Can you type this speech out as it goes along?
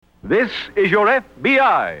This is your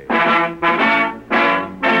FBI.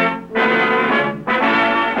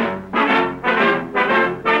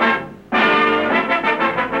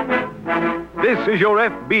 This is your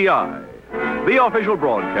FBI, the official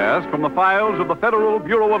broadcast from the files of the Federal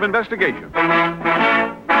Bureau of Investigation.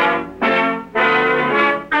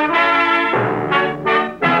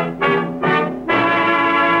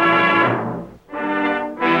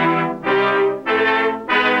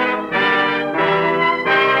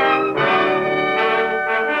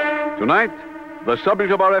 Tonight, the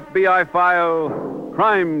subject of our FBI file,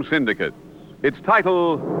 Crime Syndicates. Its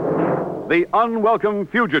title, The Unwelcome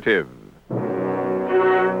Fugitive.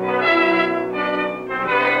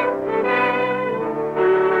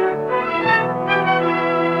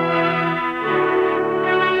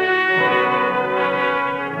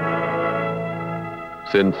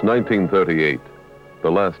 Since 1938,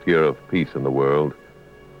 the last year of peace in the world,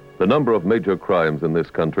 the number of major crimes in this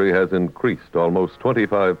country has increased almost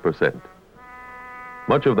 25%.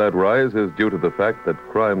 Much of that rise is due to the fact that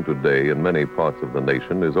crime today in many parts of the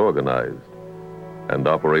nation is organized and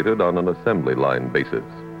operated on an assembly line basis.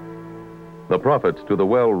 The profits to the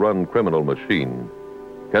well-run criminal machine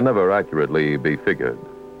can never accurately be figured.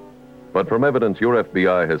 But from evidence your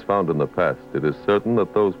FBI has found in the past, it is certain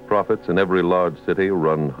that those profits in every large city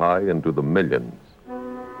run high into the millions.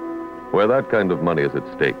 Where that kind of money is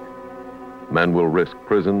at stake, men will risk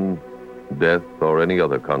prison, death, or any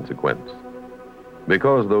other consequence.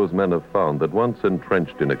 Because those men have found that once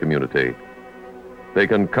entrenched in a community, they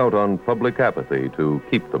can count on public apathy to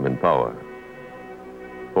keep them in power.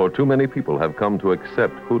 For too many people have come to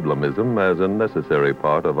accept hoodlumism as a necessary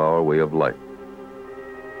part of our way of life.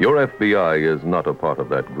 Your FBI is not a part of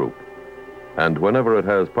that group. And whenever it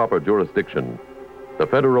has proper jurisdiction, the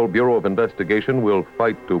Federal Bureau of Investigation will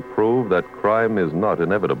fight to prove that crime is not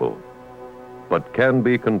inevitable, but can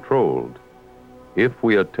be controlled if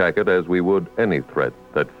we attack it as we would any threat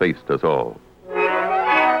that faced us all.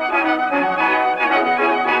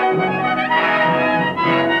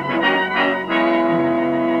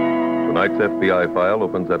 Tonight's FBI file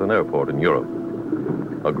opens at an airport in Europe.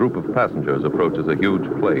 A group of passengers approaches a huge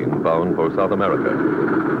plane bound for South America.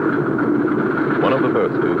 One of the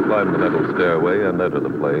first to climb the metal stairway and enter the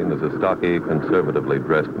plane is a stocky, conservatively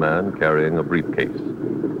dressed man carrying a briefcase.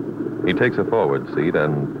 He takes a forward seat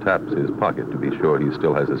and taps his pocket to be sure he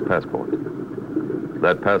still has his passport.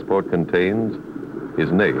 That passport contains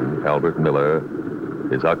his name, Albert Miller,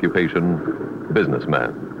 his occupation,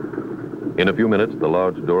 businessman. In a few minutes, the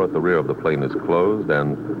large door at the rear of the plane is closed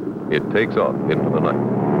and it takes off into the night.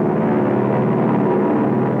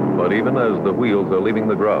 But even as the wheels are leaving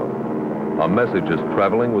the ground, a message is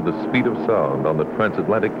traveling with the speed of sound on the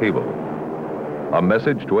transatlantic cable. A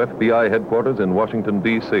message to FBI headquarters in Washington,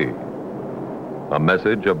 D.C. A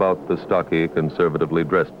message about the stocky, conservatively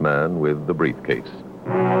dressed man with the briefcase.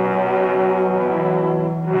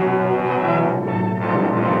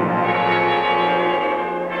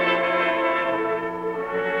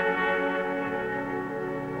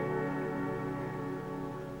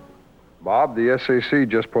 Bob, the SAC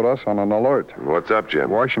just put us on an alert. What's up, Jim?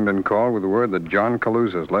 Washington called with the word that John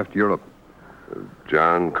Calusa's left Europe.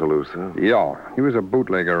 John Calusa? Yeah, he was a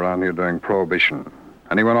bootlegger around here during Prohibition.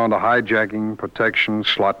 And he went on to hijacking, protection,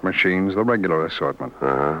 slot machines, the regular assortment.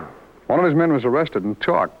 Uh-huh. One of his men was arrested and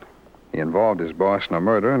talked. He involved his boss in a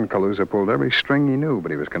murder, and Calusa pulled every string he knew,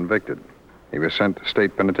 but he was convicted. He was sent to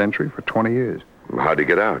state penitentiary for 20 years. How'd he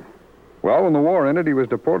get out? Well, when the war ended, he was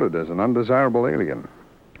deported as an undesirable alien.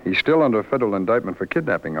 He's still under federal indictment for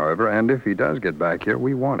kidnapping, however, and if he does get back here,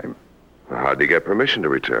 we want him. How'd he get permission to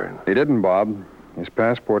return? He didn't, Bob. His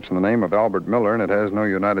passport's in the name of Albert Miller, and it has no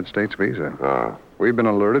United States visa. Oh. We've been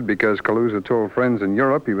alerted because Calusa told friends in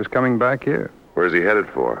Europe he was coming back here. Where's he headed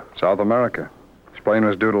for? South America. His plane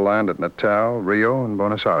was due to land at Natal, Rio, and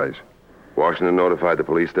Buenos Aires. Washington notified the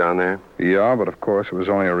police down there? Yeah, but of course it was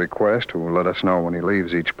only a request to let us know when he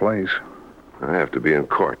leaves each place. I have to be in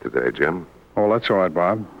court today, Jim. Oh, that's all right,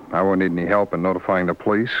 Bob. I won't need any help in notifying the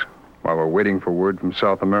police. While we're waiting for word from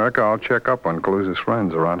South America, I'll check up on Calusa's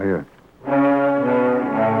friends around here.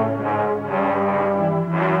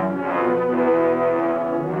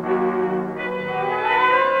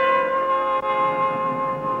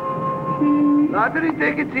 Lottery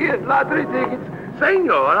tickets here, lottery tickets.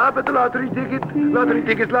 Senor, how about the lottery ticket? Lottery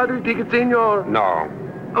tickets, senor. No.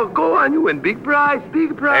 Oh, go on, you win big prize,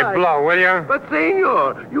 big prize. Hey, blow, will you? But,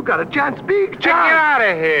 senor, you got a chance, big chance. Get out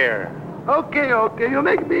of here. Okay, you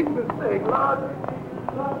make a big mistake. Lottery.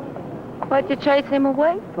 What'd you chase him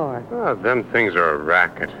away for? Oh, them things are a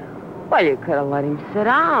racket. Well, you could have let him sit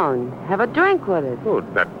down. Have a drink with us. Who,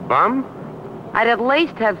 that bum? I'd at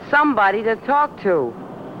least have somebody to talk to.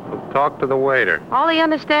 Well, talk to the waiter. All he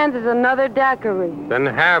understands is another daiquiri. Then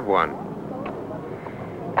have one.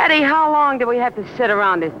 Eddie, how long do we have to sit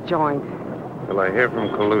around this joint? Till I hear from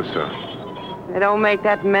Calusa. They don't make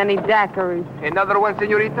that many daiquiris. Another one,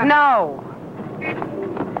 senorita? No.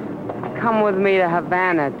 Come with me to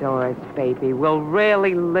Havana, Doris, baby. We'll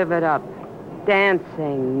really live it up.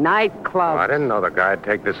 Dancing, nightclubs. Oh, I didn't know the guy'd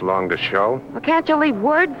take this long to show. Well, can't you leave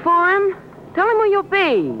word for him? Tell him where you'll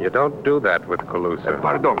be. You don't do that with Calusa.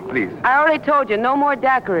 Pardon, please. I already told you, no more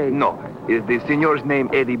daiquiris. No. Is the senor's name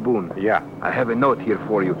Eddie Boone? Yeah. I have a note here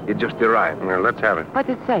for you. It just arrived. Well, let's have it. What's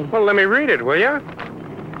it say? Well, let me read it, will you?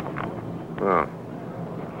 Oh.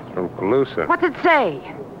 It's from Calusa. What's it say?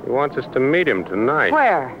 He wants us to meet him tonight.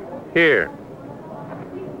 Where? Here.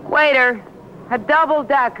 Waiter, a double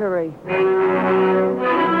daiquiri.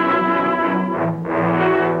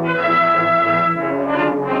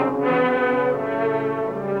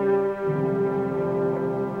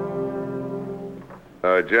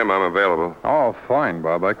 Jim, I'm available. Oh, fine,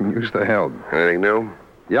 Bob. I can use the help. Anything new?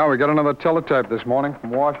 Yeah, we got another teletype this morning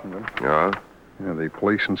from Washington. Yeah? Yeah, the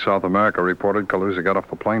police in South America reported Calusa got off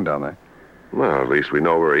the plane down there. Well, at least we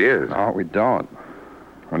know where he is. No, we don't.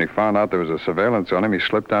 When he found out there was a surveillance on him, he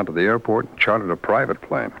slipped down to the airport and chartered a private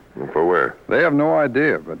plane. For where? They have no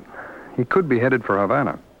idea, but he could be headed for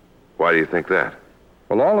Havana. Why do you think that?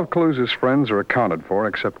 Well, all of Calusa's friends are accounted for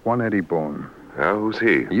except one Eddie Boone. Yeah, who's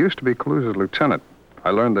he? He used to be Calusa's lieutenant. I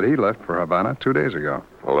learned that he left for Havana 2 days ago.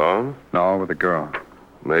 Alone? No, with a girl.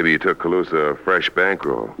 Maybe he took Calusa a fresh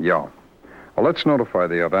bankroll. Yeah. Well, let's notify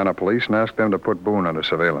the Havana police and ask them to put Boone under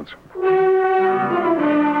surveillance.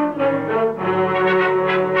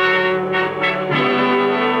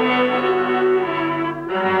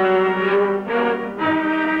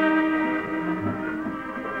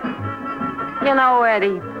 You know,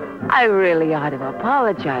 Eddie, I really ought to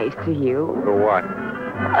apologize to you. For what?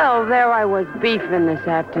 Well, there I was beefing this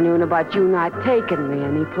afternoon about you not taking me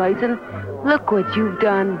anyplace, and look what you've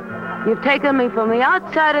done. You've taken me from the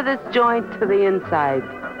outside of this joint to the inside.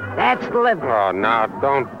 That's living. Oh, now,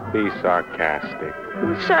 don't be sarcastic.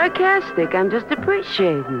 I'm sarcastic. I'm just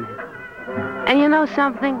appreciating it. And you know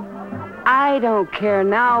something? I don't care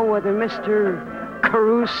now whether Mr.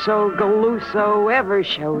 Caruso Galuso ever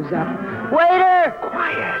shows up. Waiter!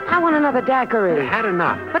 Quiet. I want another daiquiri. Had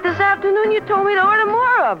enough. But this afternoon you told me to order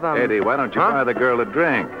more of them. Eddie, why don't you buy the girl a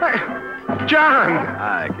drink? John!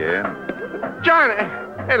 Hi, kid. John,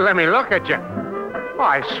 hey, let me look at you. Oh,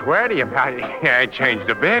 I swear to you, pal, you ain't changed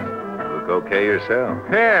a bit. Look okay yourself.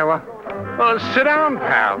 Yeah, well, sit down,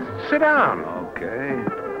 pal. Sit down. Okay.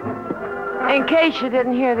 In case you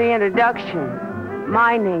didn't hear the introduction,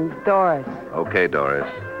 my name's Doris. Okay, Doris.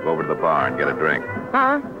 Go over to the bar and get a drink.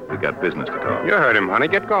 Huh? We got business to talk. You heard him, honey.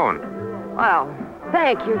 Get going. Well,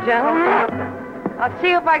 thank you, gentlemen. I'll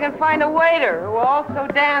see if I can find a waiter who also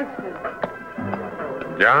dances.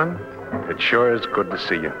 John, it sure is good to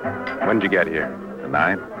see you. When'd you get here?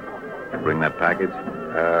 Tonight? You bring that package?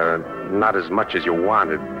 Not as much as you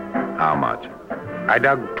wanted. How much? I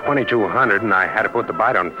dug 2,200, and I had to put the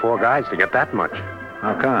bite on 4 guys to get that much.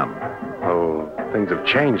 How come? Oh, things have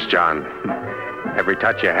changed, John. Every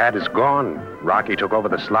touch you had is gone. Rocky took over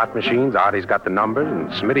the slot machines, Artie's got the numbers,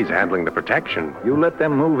 and Smitty's handling the protection. You let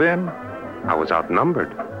them move in? I was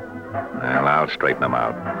outnumbered. Well, I'll straighten them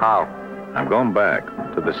out. How? I'm going back.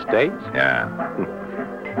 To the States? Yeah.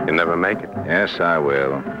 You'll never make it. Yes, I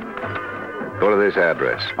will. Go to this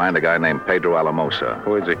address. Find a guy named Pedro Alamosa.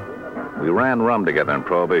 Who is he? We ran rum together in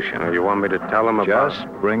Prohibition. You want me to tell him about... Just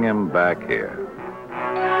bring him back here.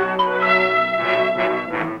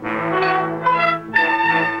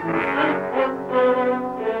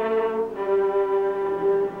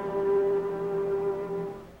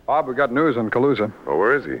 Bob, we got news on Calusa. Oh,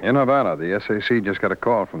 where is he? In Havana. The SAC just got a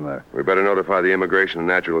call from there. We better notify the Immigration and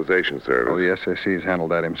Naturalization Service. Oh, the SAC's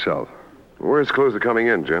handled that himself. Where's Calusa coming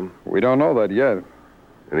in, Jim? We don't know that yet.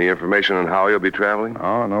 Any information on how he'll be traveling?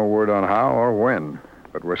 Oh, no word on how or when.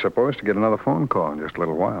 But we're supposed to get another phone call in just a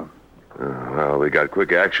little while. Well, we got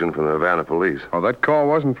quick action from the Havana police. Oh, that call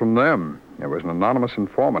wasn't from them. It was an anonymous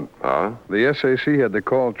informant. Huh? The SAC had the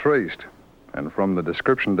call traced. And from the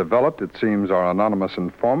description developed, it seems our anonymous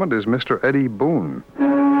informant is Mr. Eddie Boone.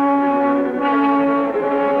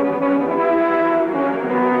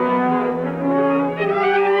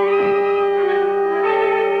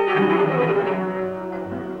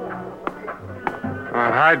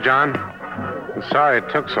 Hi, John. I'm sorry it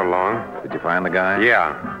took so long. Did you find the guy?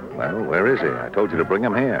 Yeah. Well, where is he? I told you to bring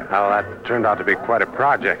him here. Well, that turned out to be quite a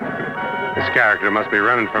project. This character must be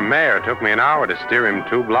running for mayor. It took me an hour to steer him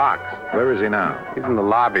 2 blocks. Where is he now? He's in the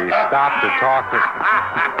lobby. He stopped to talk to...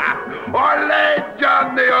 Ole,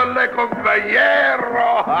 Johnny, ole,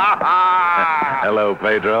 compañero. Hello,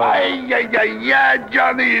 Pedro. Ay,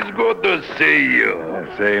 Johnny, it's good to see you.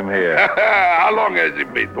 Same here. How long has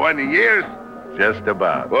it been? 20 years? Just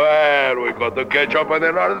about. Well, we got to catch up on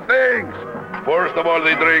other things. First of all,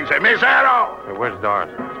 the drinks. Hey, mesero! Hey, where's Doris?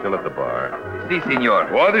 Still at the bar. Si,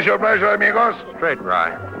 senor. What is your pleasure, amigos? Straight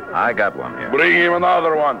rye. I got one here. Bring him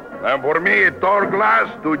another one. And for me, a tall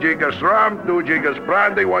glass, 2 jiggers rum, 2 jiggers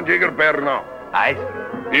brandy, 1 jigger Pernod. Ice?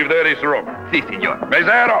 If there is room. Si, senor.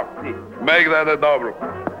 Mesero! Si. Make that a double.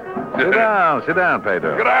 Sit down,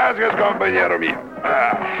 Pedro. Gracias, compañero mío.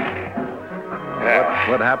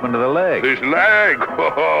 What happened to the leg? This leg?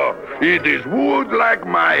 Oh, it is wood like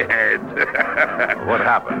my head. What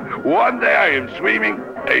happened? One day I am swimming.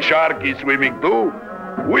 A shark is swimming too.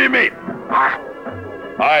 We meet.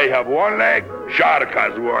 I have one leg. Shark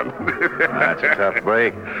has one. That's a tough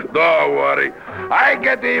break. Don't worry. I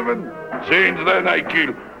get even. Since then I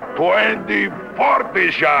kill 20,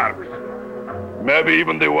 40 sharks. Maybe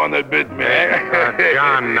even the one that bit me.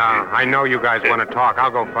 John, I know you guys want to talk. I'll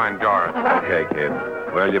go find Doris. Okay, kid.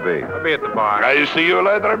 Where'll you be? I'll be at the bar. I'll see you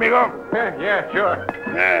later, amigo. Yeah, sure.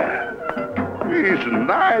 He's a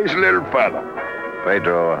nice little fella.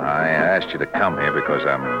 Pedro, I asked you to come here because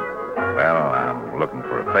I'm looking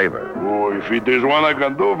for a favor. Oh, if it is one I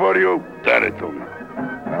can do for you, tell it to me.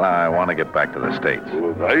 Well, I want to get back to the States.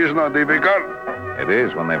 Oh, that is not difficult. It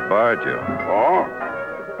is when they've barred you. Oh?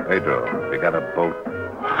 Pedro, we got a boat.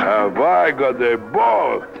 Have I got a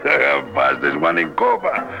boat? Fastest one in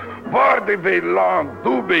Cuba. 40 feet long,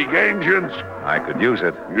 2 big engines. I could use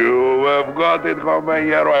it. You have got it,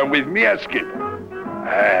 compañero, and with me a skip.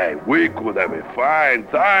 Hey, we could have a fine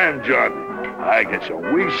time, Johnny. I get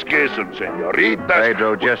some whiskey, some senoritas.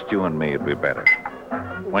 Pedro, just you and me would be better.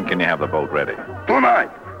 When can you have the boat ready? Tonight.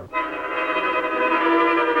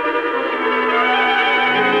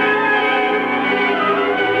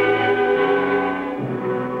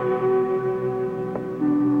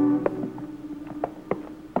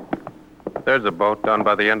 There's a boat down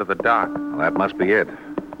by the end of the dock. Well, that must be it.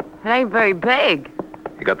 It ain't very big.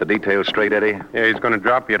 You got the details straight, Eddie? Yeah, he's going to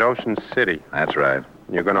drop you at Ocean City. That's right.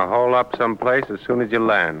 You're going to hole up someplace as soon as you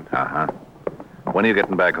land. Uh-huh. When are you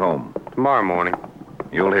getting back home? Tomorrow morning.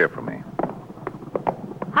 You'll hear from me.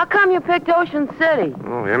 How come you picked Ocean City?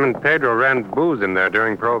 Oh, him and Pedro ran booze in there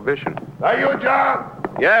during Prohibition. Are you, John?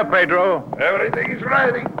 Yeah, Pedro. Everything is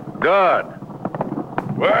ready. Good.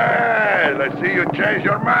 Well, I see you changed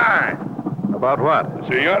your mind. About what?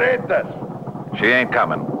 Senoritas. She ain't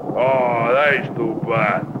coming. Oh, that is too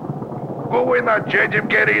bad. Go in and change him,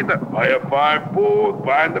 querida. I have fine food,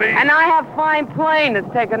 fine drink. And I have fine plane that's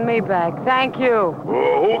taking me back. Thank you.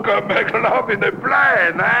 Oh, who can make love in the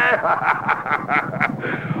plane, eh?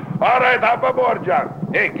 All right, hop aboard, John.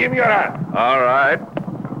 Hey, give me your hand. All right.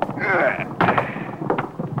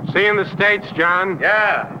 See you in the States, John.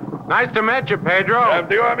 Yeah. Nice to meet you, Pedro. Same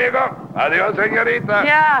to you, amigo. Adios, senorita.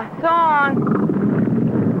 Yeah, so on.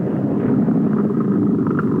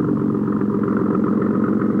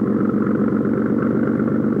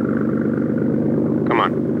 Come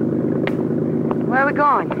on. Where are we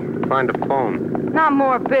going? Find a phone. Not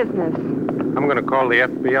more business. I'm going to call the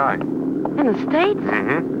FBI. In the States?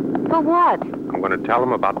 Mm-hmm. For what? I'm going to tell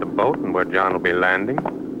them about the boat and where John will be landing.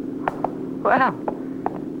 Well,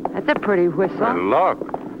 that's a pretty whistle. And look,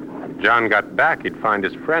 if John got back, he'd find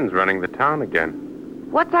his friends running the town again.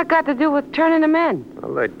 What's that got to do with turning him in?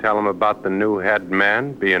 Well, they'd tell him about the new head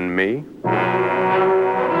man being me.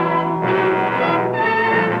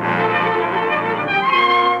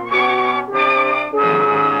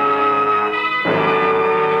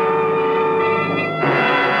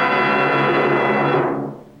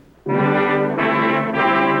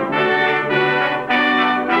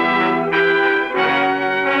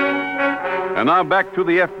 And now back to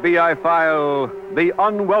the FBI file, The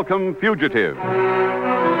Unwelcome Fugitive.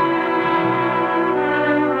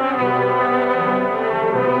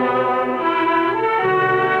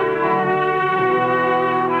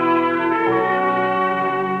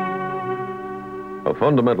 A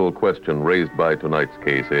fundamental question raised by tonight's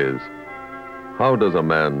case is, how does a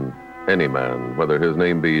man, any man, whether his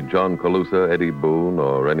name be John Calusa, Eddie Boone,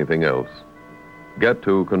 or anything else, get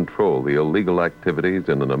to control the illegal activities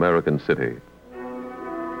in an American city?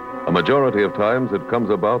 A majority of times it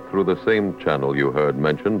comes about through the same channel you heard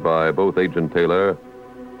mentioned by both Agent Taylor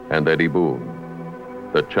and Eddie Boone,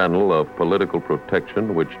 the channel of political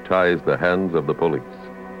protection which ties the hands of the police.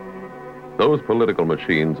 Those political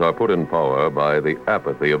machines are put in power by the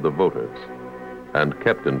apathy of the voters and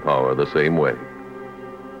kept in power the same way.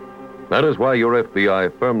 That is why your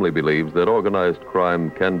FBI firmly believes that organized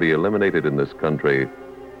crime can be eliminated in this country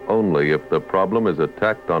only if the problem is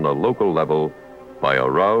attacked on a local level by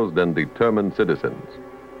aroused and determined citizens.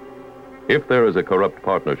 If there is a corrupt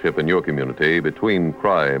partnership in your community between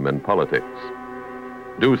crime and politics,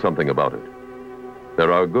 do something about it.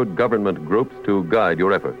 There are good government groups to guide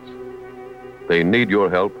your efforts. They need your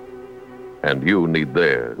help, and you need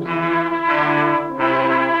theirs.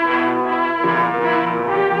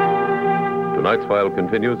 Tonight's file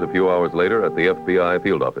continues a few hours later at the FBI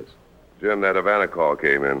field office. Jim, that Havana call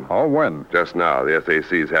came in. Oh, when? Just now. The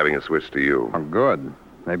SAC is having it switched to you. Oh, good.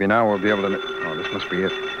 Maybe now we'll be able to... Oh, this must be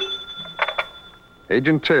it.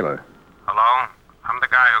 Agent Taylor. Hello? I'm the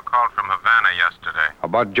guy who called from Havana yesterday.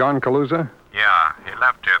 About John Calusa? Yeah, he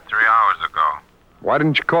left here 3 hours ago. Why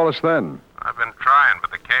didn't you call us then? I've been trying,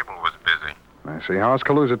 but the cable was busy. I see. How's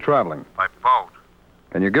Calusa traveling? By boat.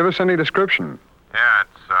 Can you give us any description? Yeah,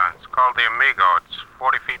 it's called the Amigo. It's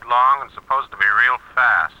 40 feet long and supposed to be real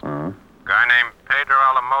fast. Uh-huh. Guy named Pedro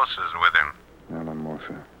Alamosa's with him.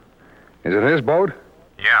 Alamosa. Is it his boat?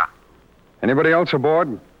 Yeah. Anybody else aboard?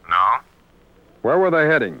 No? Where were they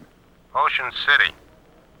heading? Ocean City.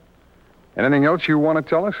 Anything else you want to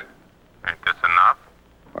tell us? Ain't this enough?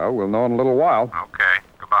 Well, we'll know in a little while. Okay.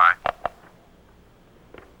 Goodbye.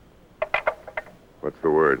 What's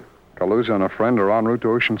the word? Calusa and a friend are en route to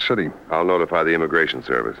Ocean City. I'll notify the Immigration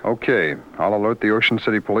Service. Okay. I'll alert the Ocean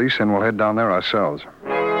City police, and we'll head down there ourselves.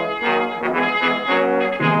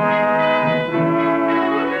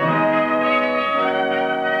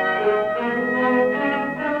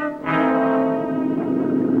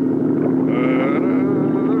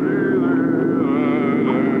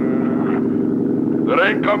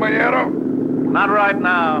 Drink, compañero? Not right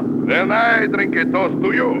now. Then I drink a toast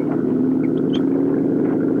to you.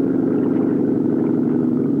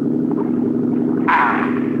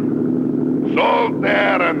 Salt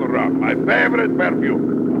air and rum, my favorite perfume.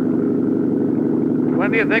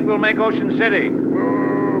 When do you think we'll make Ocean City?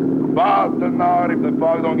 About an hour if the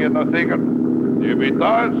fog don't get no thicker. If it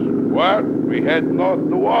does, well, we head north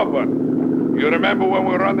to Auburn. You remember when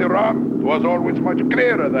we run the rum? It was always much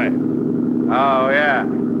clearer there. Oh, yeah.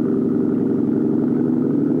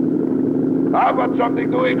 How about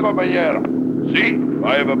something to eat, compañero? See,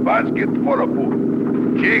 I have a basket full of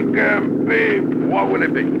food. Chicken, beef, what will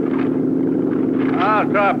it be? I'll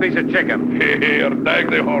try a piece of chicken. Here, take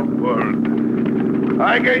the whole world.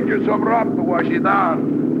 I get you some rum to wash it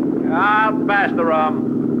down. I'll pass the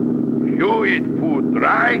rum. You eat food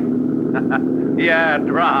dry? Yeah,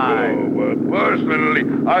 dry. Oh, but personally,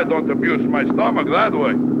 I don't abuse my stomach that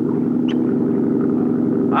way.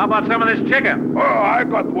 How about some of this chicken? Oh, I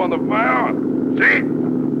got one of my own. See?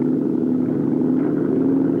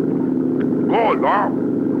 Good, huh?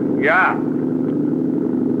 Yeah.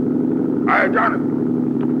 Hey, Johnny,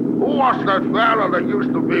 who was that fella that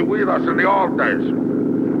used to be with us in the old days?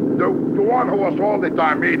 The one who was all the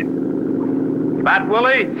time eating. Fat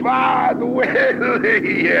Willie? Fat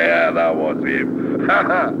Willie! Yeah, that was him.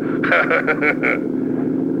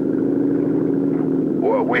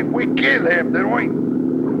 Well, we killed him, didn't we?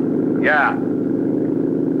 Yeah.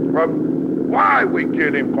 Why we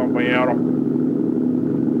killed him, compañero?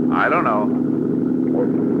 I don't know.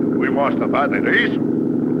 We must have had a reason.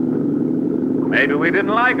 Maybe we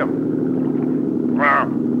didn't like him. Well,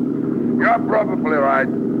 you're probably right.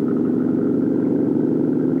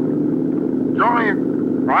 Johnny,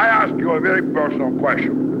 I ask you a very personal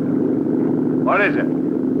question. What is it?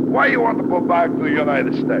 Why you want to go back to the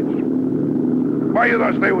United States? Why you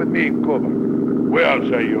don't stay with me in Cuba? We'll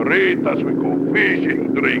señoritas, we go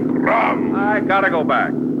fishing, drink rum. I gotta go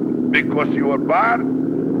back. Because you were bad?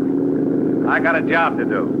 I got a job to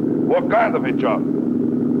do. What kind of a job?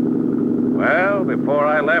 Well, before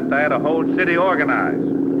I left, I had a whole city organized.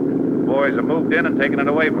 The boys have moved in and taken it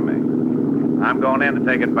away from me. I'm going in to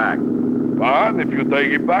take it back. And if you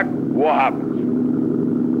take it back, what happens?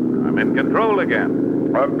 I'm in control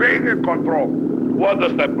again. Being in control, what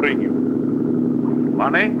does that bring you?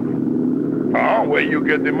 Money? Oh, when you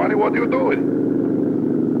get the money, what do you do with it?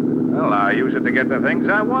 Well, I use it to get the things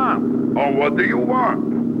I want. Oh, what do you want?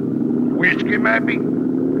 Whiskey, maybe?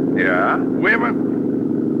 Yeah. Women?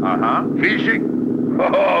 Uh-huh. Fishing?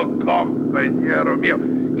 Oh, compañero mío.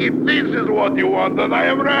 If this is what you want, then I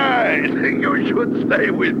am right. You should stay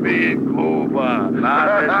with me in Cuba.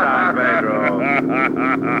 Not this time, Pedro.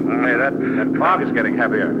 Hey, that fog is getting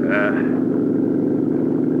heavier.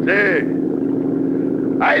 See,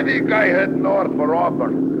 I think I head north for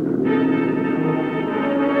Auburn.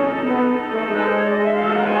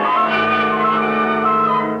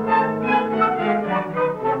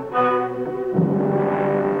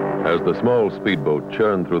 As the small speedboat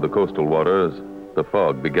churned through the coastal waters, the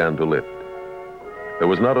fog began to lift. There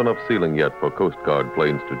was not enough ceiling yet for Coast Guard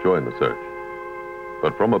planes to join the search.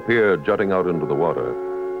 But from a pier jutting out into the water,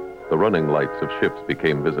 the running lights of ships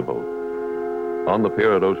became visible. On the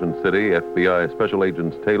pier at Ocean City, FBI Special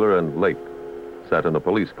Agents Taylor and Lake sat in a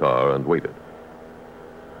police car and waited.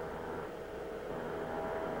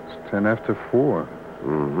 It's 10 after 4.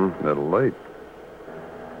 Mm-hmm. A little late.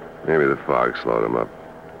 Maybe the fog slowed him up.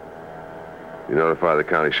 You notify the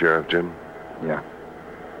county sheriff, Jim? Yeah.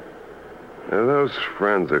 Now, those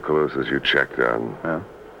friends of Calusa's you checked on. Yeah?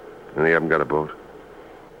 Any of them got a boat?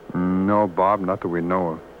 No, Bob, not that we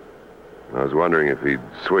know of. I was wondering if he'd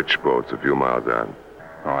switch boats a few miles out.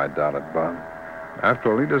 Oh, I doubt it, Bob.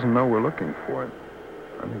 After all, he doesn't know we're looking for it.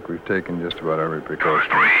 I think we've taken just about every precaution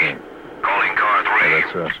we can. Calling car 3. Yeah,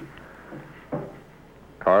 that's us.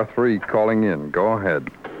 Car 3 calling in. Go ahead.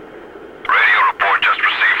 Radio report just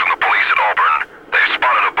received from the police at Auburn. They've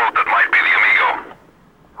spotted a boat that might be the Amigo.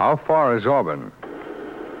 How far is Auburn? 10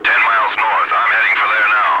 miles north. I'm heading for there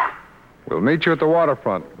now. We'll meet you at the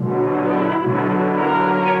waterfront.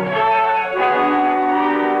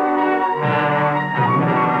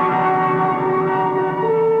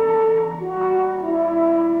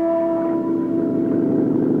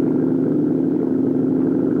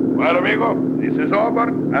 Well, amigo, this is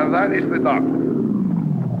Auburn, and that is the dock.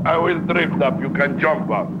 I will drift up. You can jump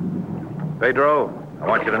up. Pedro, I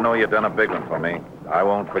want you to know you've done a big one for me. I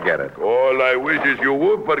won't forget it. All I wish is you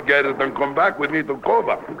would forget it and come back with me to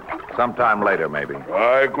Cuba. Sometime later, maybe.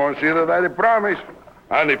 I consider that a promise.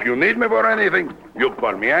 And if you need me for anything, you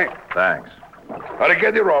call me, eh? Thanks. I'll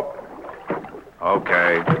get the rope.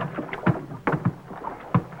 Okay.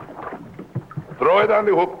 Throw it on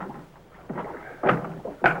the hook.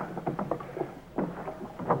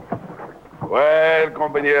 Well,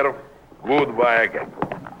 compañero, goodbye again.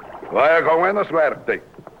 Vaya con buena suerte.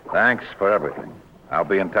 Thanks for everything. I'll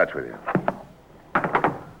be in touch with you.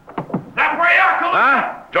 That way, Uncle!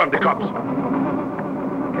 Huh? John, the cops.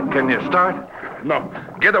 Can you start? No,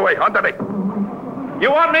 get away, under me.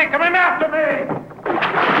 You want me? Come in after me!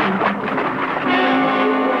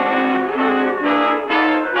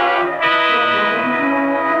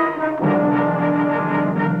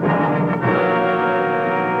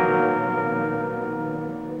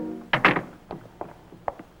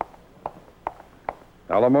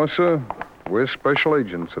 Alamosa, we're special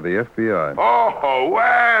agents of the FBI. Oh,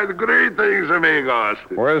 well, greetings, amigos.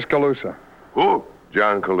 Where's Calusa? Who?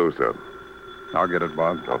 John Calusa. I'll get it,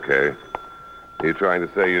 Bob. Okay. You trying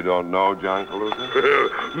to say you don't know John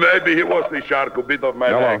Calusa? Maybe he was the shark who bit off my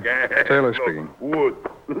Hello. leg. Taylor speaking. Wood.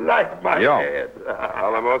 Like my Yeah. head.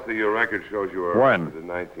 Alamosa, your record shows you were When? arrested in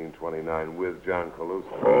 1929 with John Calusa.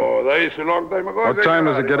 Oh, that is a long time ago. What time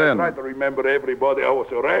does it get in? I try to remember everybody I was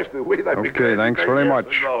arrested with. Okay, thanks very much.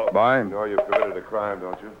 Bye. You know you've committed a crime,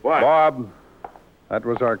 don't you? What? Bob, that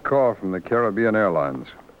was our call from the Caribbean Airlines.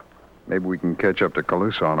 Maybe we can catch up to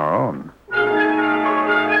Calusa on our own.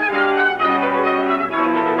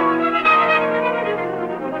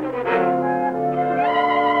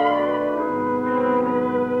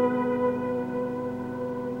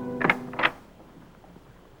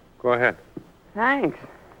 Go ahead. Thanks.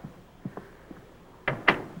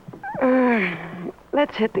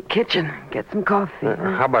 Let's hit the kitchen. Get some coffee.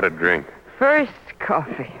 How about a drink? First,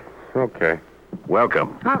 coffee. Okay.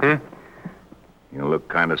 Welcome. Huh? You look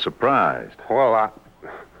kind of surprised. Well,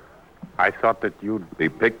 I thought that you'd... Be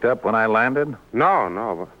picked up when I landed?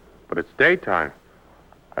 No, but it's daytime.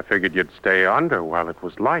 I figured you'd stay under while it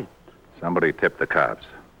was light. Somebody tipped the cops.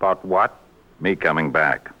 About what? Me coming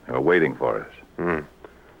back. They were waiting for us.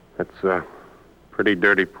 It's a pretty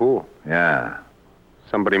dirty pool. Yeah.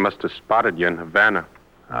 Somebody must have spotted you in Havana.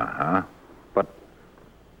 Uh-huh. But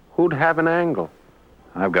who'd have an angle?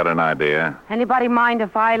 I've got an idea. Anybody mind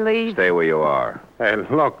if I leave? Stay where you are. Hey,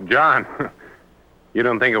 look, John. You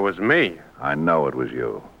don't think it was me, I know it was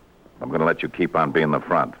you. I'm going to let you keep on being the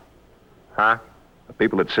front. huh? The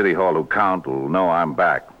people at City Hall who count will know I'm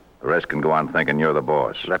back. The rest can go on thinking you're the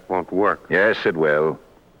boss. That won't work. Yes, it will.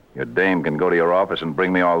 Your dame can go to your office and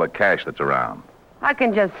bring me all the cash that's around. I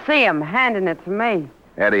can just see him handing it to me.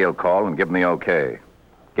 Eddie will call and give him the okay.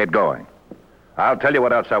 Get going. I'll tell you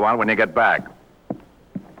what else I want when you get back.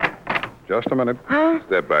 Just a minute.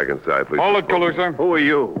 Step back inside, please. Hold it, Calusa. Who are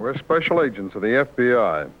you? We're special agents of the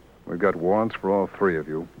FBI. We've got warrants for all three of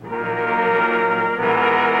you.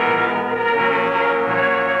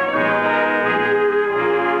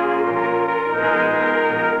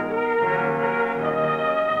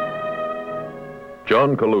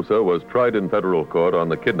 John Calusa was tried in federal court on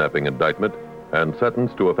the kidnapping indictment and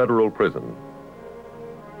sentenced to a federal prison.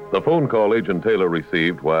 The phone call Agent Taylor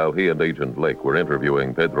received while he and Agent Lake were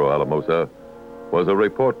interviewing Pedro Alamosa was a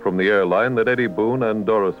report from the airline that Eddie Boone and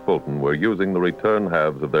Doris Fulton were using the return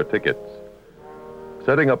halves of their tickets.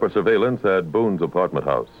 Setting up a surveillance at Boone's apartment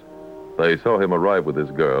house, they saw him arrive with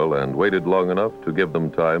his girl and waited long enough to give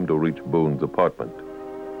them time to reach Boone's apartment.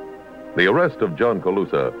 The arrest of John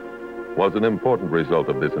Calusa was an important result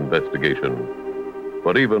of this investigation,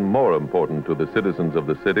 but even more important to the citizens of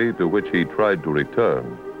the city to which he tried to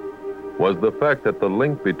return was the fact that the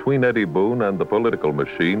link between Eddie Boone and the political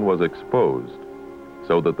machine was exposed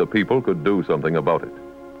so that the people could do something about it.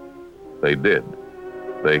 They did.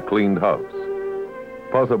 They cleaned house.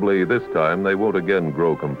 Possibly this time they won't again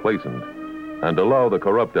grow complacent and allow the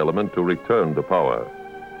corrupt element to return to power.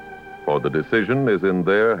 For the decision is in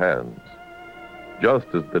their hands, just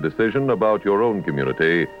as the decision about your own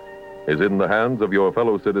community is in the hands of your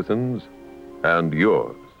fellow citizens and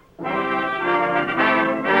yours.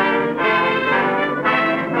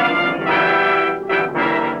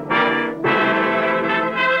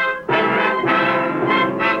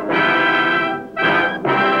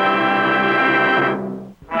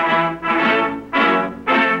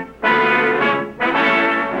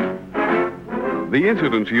 The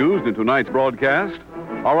incidents used in tonight's broadcast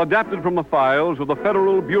are adapted from the files of the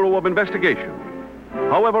Federal Bureau of Investigation.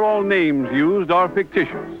 However, all names used are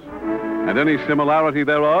fictitious, and any similarity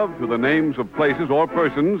thereof to the names of places or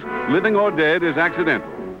persons, living or dead, is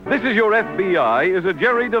accidental. This Is Your FBI is a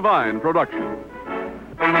Jerry Devine production.